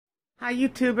Hi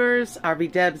YouTubers,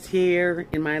 RV Debs here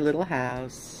in my little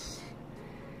house.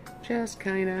 Just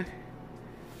kind of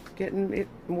getting it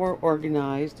more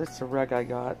organized. That's a rug I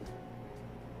got.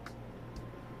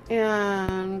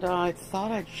 And I thought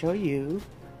I'd show you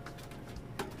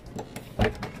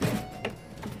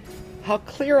how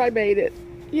clear I made it.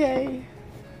 Yay!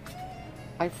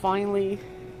 I finally,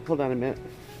 hold on a minute.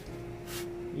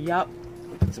 Yup,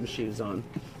 put some shoes on.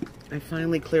 I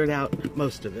finally cleared out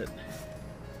most of it.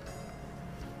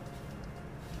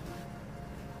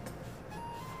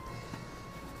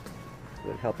 It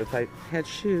would help if I had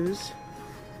shoes.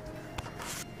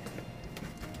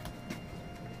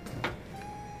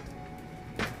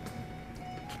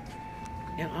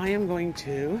 And I am going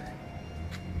to,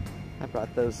 I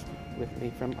brought those with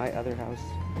me from my other house.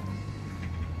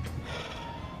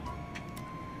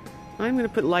 I'm going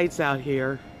to put lights out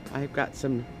here. I've got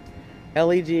some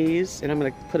LEDs, and I'm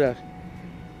going to put a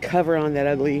cover on that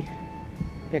ugly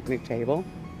picnic table.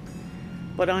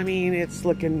 But I mean, it's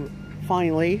looking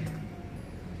finally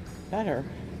better.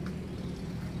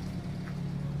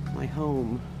 My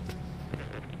home.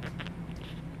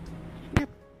 Yep.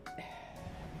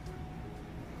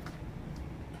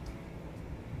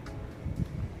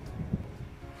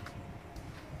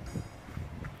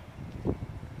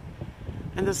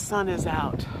 And the sun is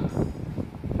out.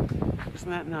 Isn't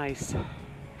that nice?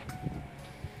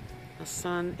 The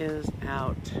sun is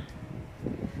out.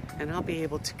 And I'll be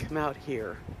able to come out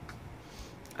here.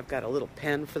 I've got a little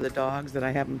pen for the dogs that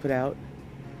I haven't put out.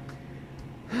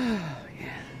 Yeah.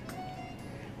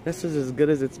 This is as good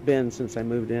as it's been since I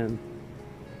moved in.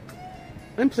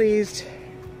 I'm pleased.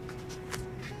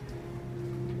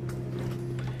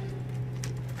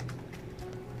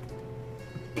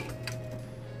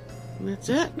 And that's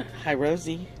it. Hi,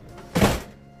 Rosie.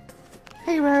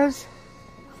 Hey, Rose.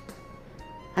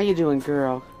 How you doing,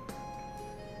 girl?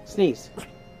 Sneeze.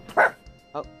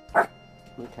 Oh,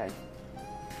 okay.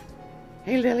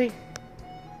 Hey, Lily.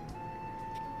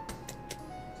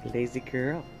 Lazy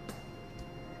girl.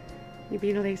 You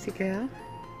being a lazy girl?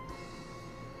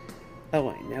 Oh,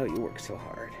 I know you work so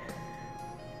hard.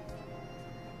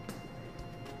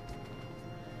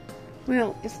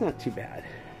 Well, it's not too bad.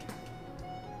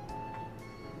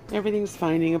 Everything's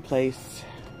finding a place.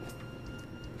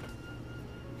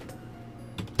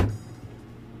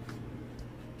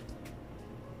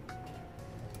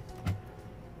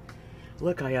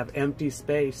 Look, I have empty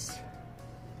space.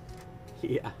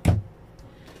 Yeah.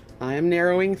 I am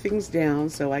narrowing things down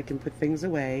so I can put things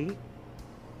away.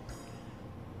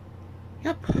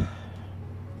 Yep.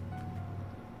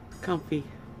 Comfy.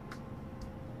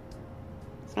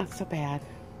 It's not so bad.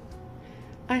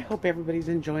 I hope everybody's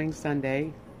enjoying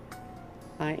Sunday.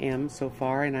 I am so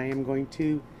far, and I am going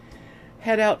to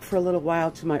head out for a little while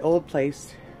to my old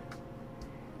place.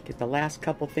 Get the last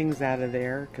couple things out of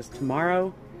there, because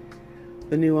tomorrow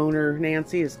the new owner,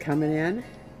 Nancy, is coming in,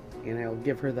 and I'll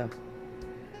give her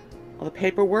all the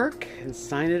paperwork and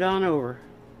sign it on over.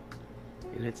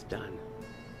 And it's done.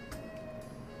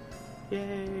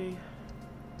 Yay.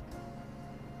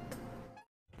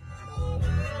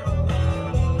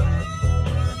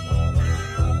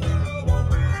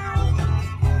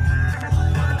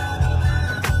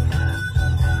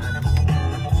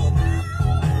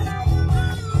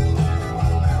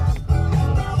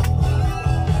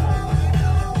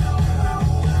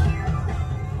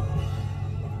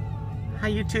 Hi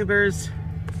YouTubers,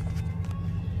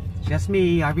 just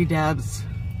me, RV Debs,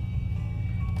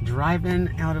 driving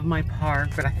out of my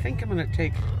park, but I think I'm going to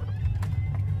take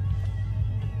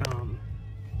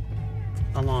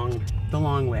along the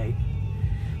long way.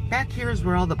 Back here is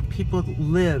where all the people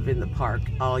live in the park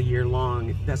all year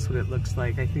long. That's what it looks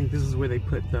like. I think this is where they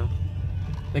put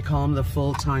they call them the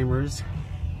full-timers.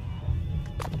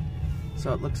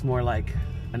 So it looks more like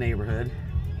a neighborhood.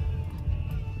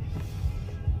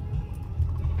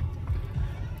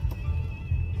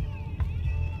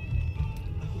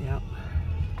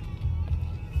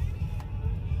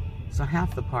 So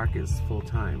half the park is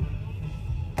full-time.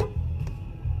 I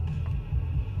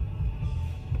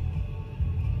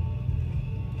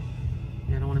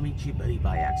don't want to meet you, buddy,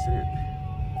 by accident.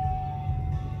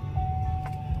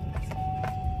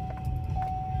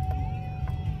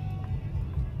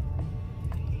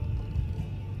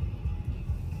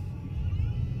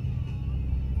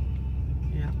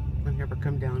 Yeah, I've never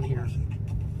come down here.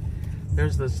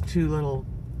 There's those two little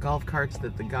golf carts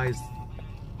that the guys,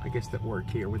 I guess, that work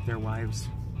here with their wives.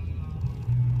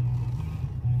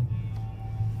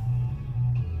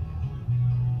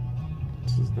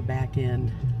 This is the back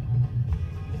end.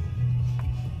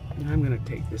 And I'm going to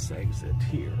take this exit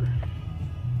here.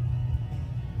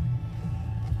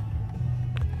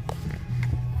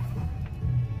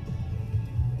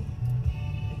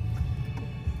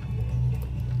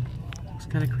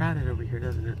 kind of crowded over here,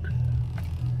 doesn't it?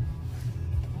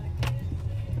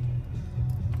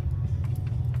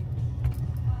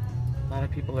 A lot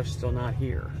of people are still not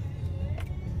here.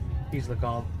 These look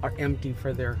all are empty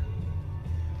for their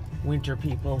winter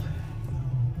people.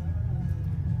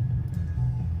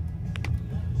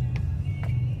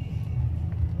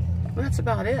 Well, that's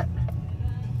about it.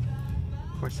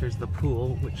 Of course, there's the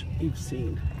pool, which you've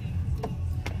seen.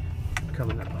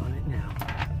 Coming up on it now.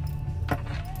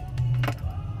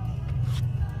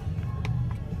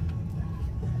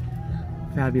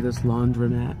 Fabulous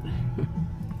laundromat.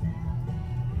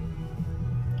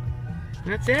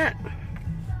 That's it.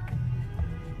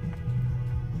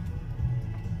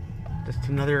 Just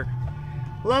another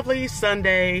lovely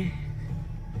Sunday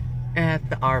at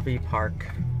the RV park.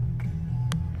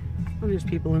 Oh, there's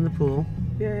people in the pool.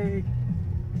 Yay.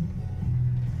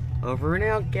 Over and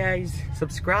out, guys.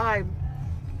 Subscribe.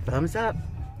 Thumbs up.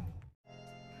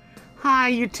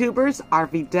 Hi, YouTubers.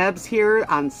 RV Debs here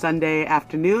on Sunday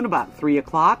afternoon about 3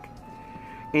 o'clock.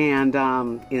 And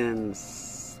in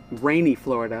rainy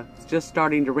Florida. It's just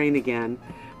starting to rain again.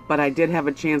 But I did have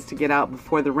a chance to get out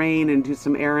before the rain and do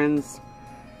some errands,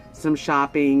 some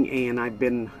shopping, and I've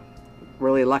been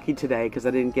really lucky today because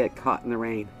I didn't get caught in the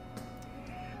rain.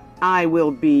 I will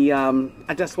be,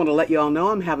 I just want to let you all know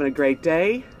I'm having a great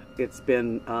day. It's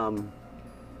been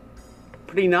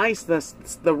pretty nice.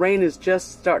 The rain is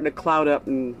just starting to cloud up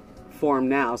and form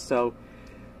now, so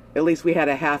at least we had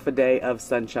a half a day of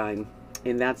sunshine,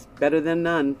 and that's better than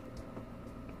none.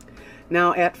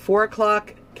 Now at 4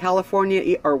 o'clock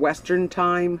California or Western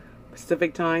time,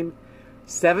 Pacific time,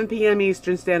 7 p.m.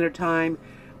 Eastern Standard Time,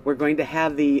 we're going to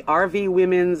have the RV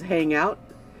Women's Hangout.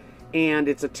 And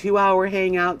it's a 2-hour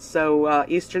hangout, so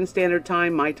Eastern Standard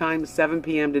Time, my time, 7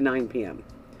 p.m. to 9 p.m.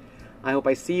 I hope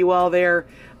I see you all there.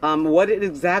 What it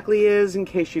exactly is, in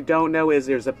case you don't know, is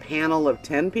there's a panel of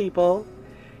 10 people.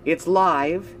 It's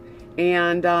live,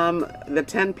 and the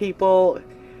 10 people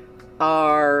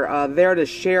are there to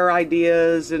share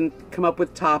ideas and come up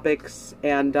with topics.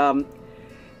 And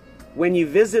when you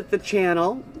visit the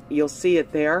channel, you'll see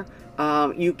it there.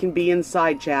 You can be in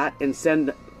side chat and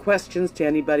send questions to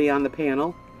anybody on the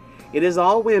panel. It is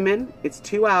all women. It's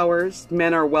 2 hours.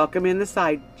 Men are welcome in the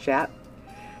side chat.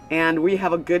 And we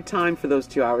have a good time for those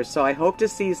 2 hours. So I hope to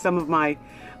see some of my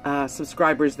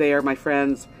subscribers there, my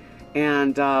friends.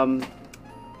 And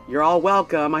you're all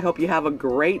welcome. I hope you have a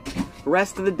great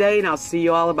rest of the day. And I'll see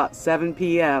you all about 7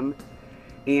 p.m.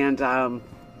 And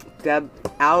Deb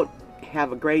out.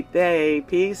 Have a great day.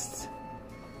 Peace.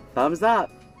 Thumbs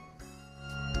up.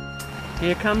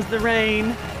 Here comes the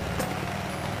rain.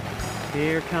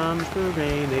 Here comes the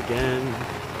rain again.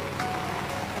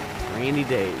 Rainy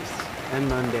days and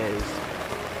Mondays.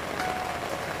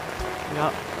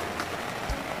 Yup.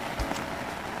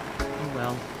 Oh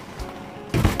well.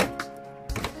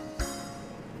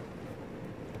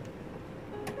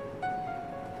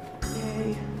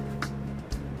 Yay.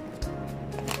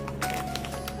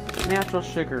 Natural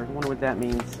sugar. I wonder what that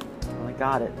means. Well, I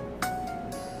got it.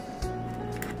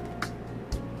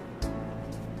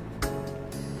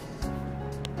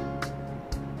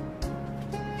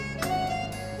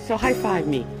 So high five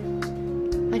me.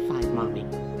 High five, Mommy.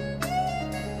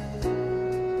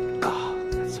 Oh,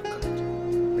 that's so good.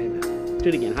 Wait a minute. Do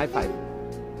it again. High five.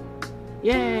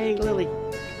 Yay, Lily.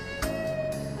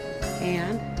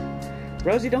 And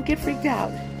Rosie, don't get freaked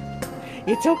out.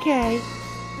 It's okay.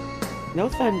 No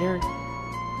thunder.